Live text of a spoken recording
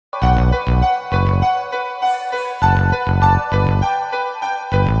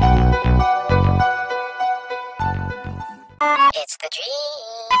It's the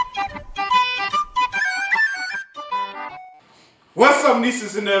dream. What's up,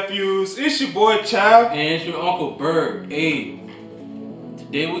 nieces and nephews? It's your boy Child. And it's your Uncle Bird. Hey,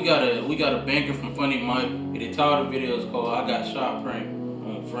 today we got a banker from FunnyMike. And the title of the video is called "I Got Shot Prank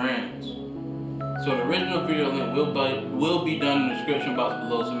on Friends." So the original video link will be down in the description box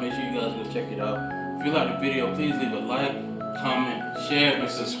below. So make sure you guys go check it out. If you like the video, please leave a like, comment, share, and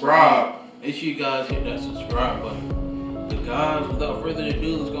subscribe. Make sure you guys hit that subscribe button. So guys, without further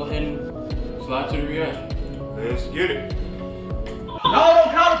ado, let's go ahead and slide to the reaction. Let's get it. No,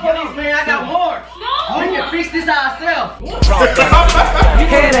 don't call the police, man. I got more. No. We can fix this ourselves.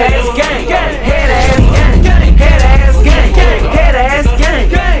 Head ass gang, head ass gang, head ass gang, head ass gang,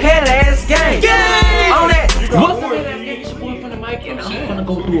 head ass gang. On that. What's up, it's your boy FunnyMike, and I'm gonna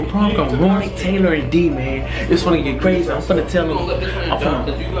go do a prank on Roy, Taylor, and D, man. It's gonna get crazy. I'm gonna tell them I'm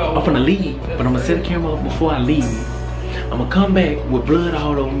gonna leave, but I'm gonna set the camera up before I leave. I'm gonna come back with blood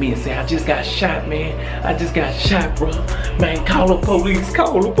all over me and say, I just got shot, man. I just got shot, bro. Man, call the police,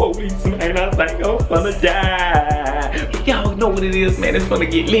 man. I think I'm gonna die. But y'all know what it is, man. It's gonna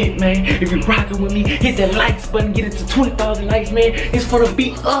get lit, man. If you're rocking with me, hit that likes button, get it to 20,000 likes, man. It's gonna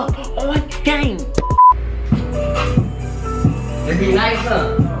be up on game. It'd be nice,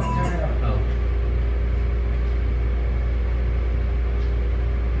 huh?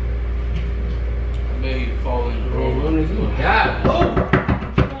 God,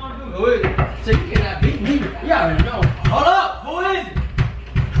 who is it? So you cannot beat me. You already know. Hold up, who is it?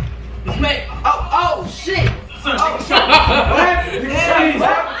 It's me. Oh, shit. What happened?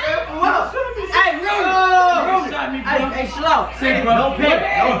 Hey, slow. Don't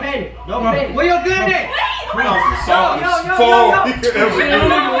panic. Where your gun at?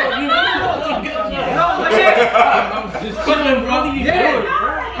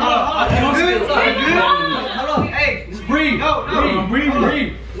 Hey, just breathe. No. Breathe.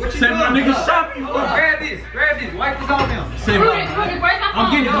 Say my nigga shot me, bro. Grab this. Wipe this off him. Say I'm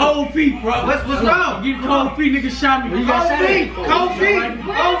getting cold feet, bro. What's wrong? I'm getting cold feet. Nigga shot me. Cold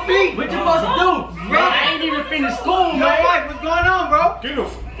feet. What you supposed to do? Bro, I ain't even finished school, man. Yo, what's going on, bro? Get a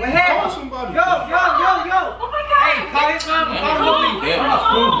what happened? Call somebody. Yo. Oh my God. Hey, call his mama. Call the police.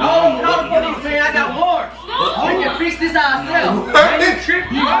 No, call the police, man. I got more. We can fix this ourselves. Man, you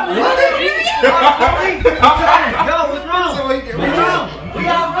tripping. Yo, what's wrong? We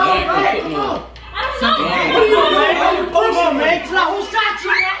all wrong, bro. Come on. Come on, man. Who shot you,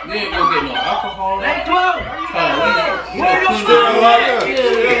 man? We ain't gonna get no alcohol. Hey, Chloe. Where your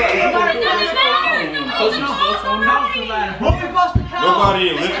Nobody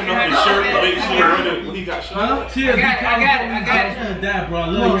lifting up his shirt to make sure when he got shot. I got it. That, bro. I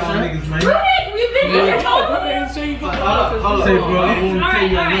love y'all niggas, man. We've been there. Say, bro, I want to tell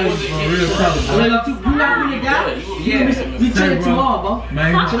you I love you for real talk. You not really got it? Yeah. We tell it too hard, bro.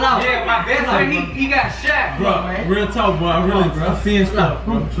 Man. Chill out. Yeah, my best friend, he got shot, bro. Real talk, bro. I'm seeing stuff,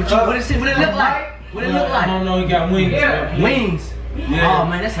 bro. What it look like? I don't know. He got wings. Wings? Yeah. Oh,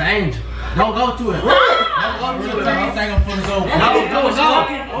 man, that's an angel. Don't go to it. I think I'm finna go. No,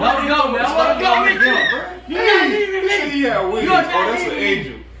 man. I wanna go with you. Yeah, wings. Oh, that's an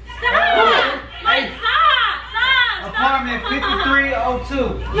angel. Stop. Apartment 5302.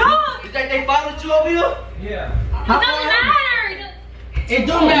 You think they followed you over here? Yeah. It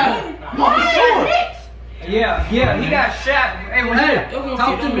doesn't matter. It don't matter. Sure. Yeah, he got shot. Hey,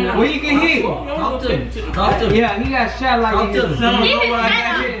 talk to me. Where you get hit? Talk to me. Yeah, he got shot like I don't know where I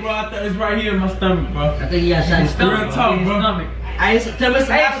got hit, bro. I thought it's right here in my stomach, bro. I think he got shot in his stomach. Real talk, bro. Hey, she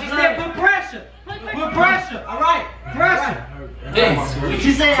said put pressure. Put pressure. All right, pressure.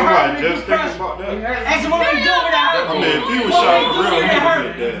 She said somebody just thinking about that. Ask him what we do without her. I mean, if he was shot for real, he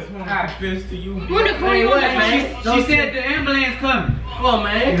would be dead. Fist to you. She said the ambulance coming. Come on,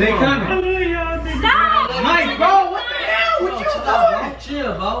 man. They coming. Stop. Mike, bro, what the hell? What you doing?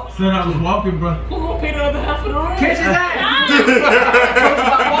 Chill, bro. Son, I was walking, bro. Who gonna pay the other half of the rent? Catch his ass.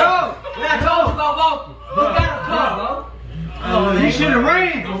 I told you about walking. You got a car, bro. You should have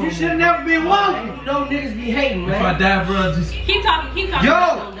ran. You should have never been walking. No niggas be hating, man. If I die, bro, just Keep talking. Yo,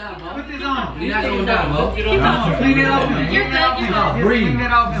 put this on. You're not gonna die, bro. Keep talking. Clean it off him. You're good. Breathe. Clean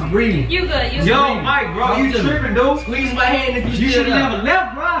it off him. Breathe. You good. Yo, Mike, bro, you tripping, dude. Squeeze my hand if you should have never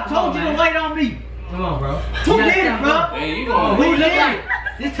left, bro. I told you to wait on me. Come on, bro. Who did it, bro? Hey, you gonna Who did it?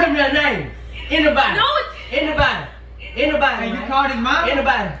 Just tell me your name. Anybody. No, Anybody. Hey, you called his mom?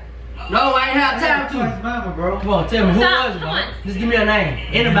 Anybody. No, I ain't have time to. Mama, bro. Come on, tell me who was it, bro? Just give me a name.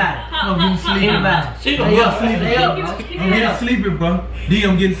 Anybody. Anybody. She gonna get sleeping. Stay up, bro. I'm getting sleeping, bro. D,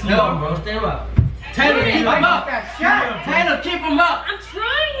 I'm getting sleeping, bro. Stay up. Taylor, keep him up. Taylor, keep him up. I'm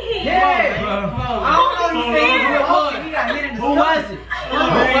trying. Yeah. Bro. I don't know Who was it? Who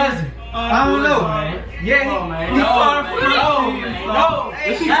was it? I don't know. Yeah. No.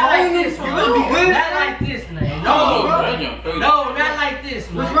 It's not like this, bro. Not like this, man. No, not like this,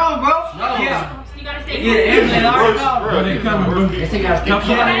 man. What's wrong, bro? No. Yeah. You gotta stay Yeah, calm. everything already called. Bro, they coming, bro. They say you gotta You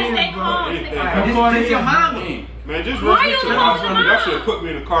stay gotta calm. stay calm. Stay calm. Come on, This your mama. Man, just Why rush me you to the house. calling That them should put me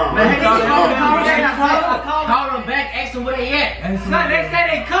in the car. Man, Man, Call them back, ask them where they at. Son, they say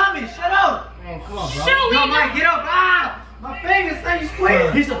they coming. Shut up. Man, come on, bro. Show No, me. Mike, get up. Ah, my fingers say you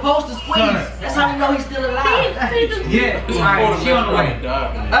squeeze. He's supposed to squeeze. That's how we know he's still alive. Yeah. All right, she on the way.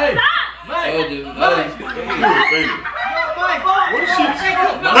 Hey, what is she?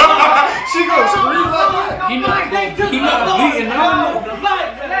 She gonna scream like that? He not bleeding now.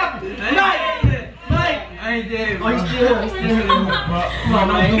 I ain't dead, oh, bro. he's still here. He's still here. Come on,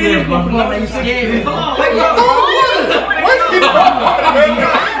 man. Don't do that, bro. Come on, man. You scared me. Come on, wake up.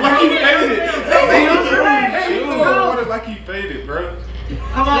 Like he faded. Like he faded, bro.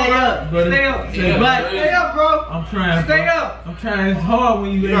 Come on, Stay bro. up, brother. Stay up. Yeah, Stay up, bro. I'm trying, Stay bro. up. I'm trying. It's hard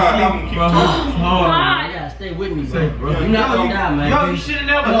when you Yeah, I'm ain't sleep, keep bro. It's hard, man. You gotta stay with me, Say, bro. bro. You're not gonna die, man. Yo, you should have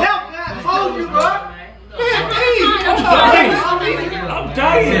never left. I told you, bro. I'm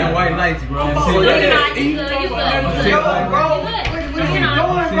Saying dying. white lights, bro. I'm You're saying white lights. not. You good. You good. Yo, bro. You good. What you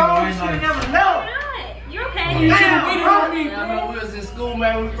doing, bro? You should have never left. You're okay. Damn, bro. Yeah, man, we was in school,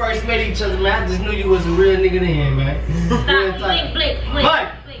 man, when we first met each other, man. I just knew you was a real nigga then, man. Stop. Blake. Mike.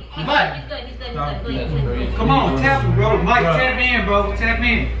 He's Mike. good. He's good. Come on, tap him, bro. Mike, tap in, bro. Tap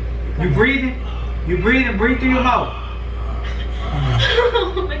in. You breathing? You breathing? Breathe through your mouth.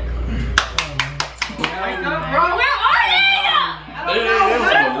 Oh my God. Wake up, bro. Where are They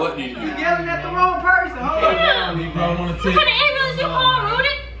don't know what you do. You yelling at the wrong person. Hold on. you? Bro, I wanna What take. kind of ambulance you call,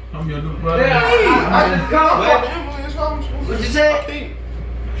 Rudy? I'm your new brother. I just called. What you say?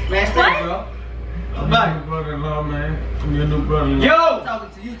 Man, stay, What? bro. I'm your new brother-in-law, man. I'm your new brother-in-law. Yo, I'm talking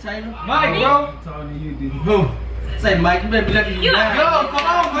to you, Taylor. Mike, bro. I'm talking to you, dude. Who? Say, Mike, you better be lucky you You- died. Yo, come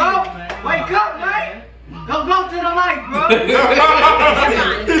on, bro. Wake up, Mike. Go to the mic, bro. Go to the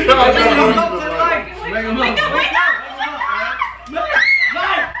mic. Wake him Wake up. up. Wake up.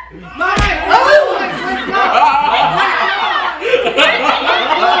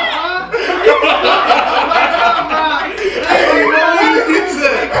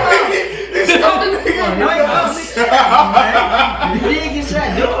 You did get shot,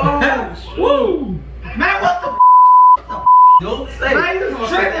 dude. Woo! Man, what the Don't say. Man, you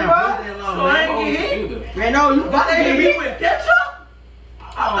tripping, bro? So I ain't get hit. Man, no, you got Hey, hit he me with ketchup? I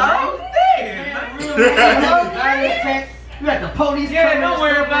thought I was dead. You at the police. Yeah, don't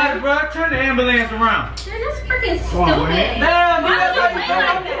worry about it, bro. Turn the ambulance around. Man, that's freaking Come on, stupid. man. Damn, Why that's would how you you play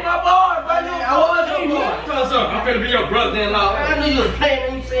like think that? my boy, bro. I was your boy. I'm finna be your brother-in-law. I knew you was playing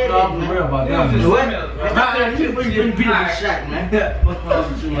when you said No, that. I'm for real about that. What? You been beating the shot, man. What's wrong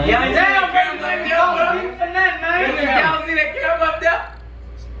with you, man? Yeah, damn, bro. Don't for nothing, man. Y'all see that camera up there?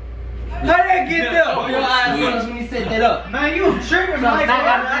 How they get Oh, there? your eyes closed when he set that up. Man, you tripping, So Mike. I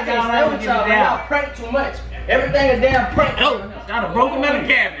can't stay with y'all, man. Y'all prank too much. Everything a damn prank. Got a broken metal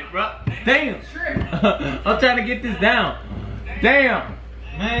cabinet, bro. Damn. I'm trying to get this down. Damn.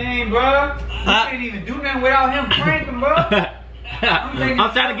 Man, bro. You can't even do nothing without him pranking, bro.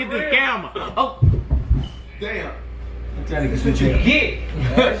 I'm trying to get this camera. Oh. Damn. I'm trying to get That's what you get.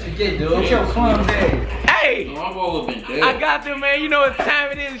 That's what you get, dude. What's your fun day? Hey. My boy would have been I dead. got them, man. You know what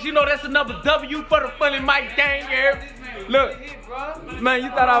time it is. You know that's another W for the FunnyMike gang here. Look, man, you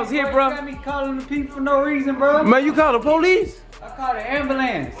thought I was hit, You bro? got me calling the people for no reason, bro. Man, you called the police? I called the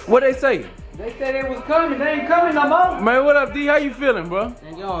ambulance. What they say? They said they was coming. They ain't coming no more. Man, what up, D? How you feeling, bro?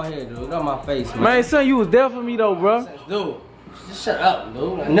 Man, go on here, dude. Get on my face, man. Man, son, you was there for me though, bro. Dude, just shut up,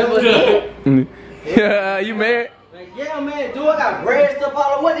 dude. I never did. Yeah, you mad? Man, yeah, man, dude. I got red stuff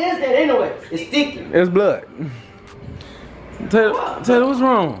all over. What is that anyway? It's sticky. It's blood. Taylor, what's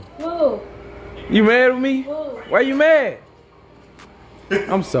wrong? Whoa. You mad with me? Whoa. Why you mad?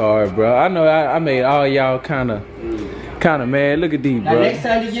 I'm sorry, bro. I know I made all y'all kind of mad. Look at these, Now, bro. next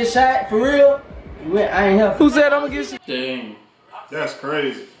time you get shot, for real, I ain't helping. Who said I'm gonna get shot? Dang. That's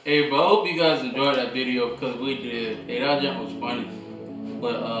crazy. Hey, bro, I hope you guys enjoyed that video because we did. Hey, that jump was funny.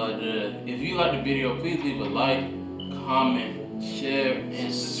 But if you like the video, please leave a like, comment, share,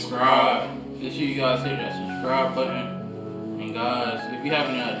 and subscribe. Make sure you guys hit that subscribe button. And guys, if you have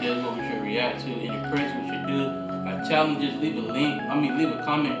any ideas what we should react to, any pranks we should do, our challenges, leave a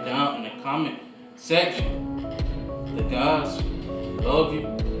comment down in the comment section. The guys, love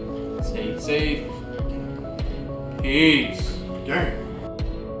you. Stay safe. Peace. Gang.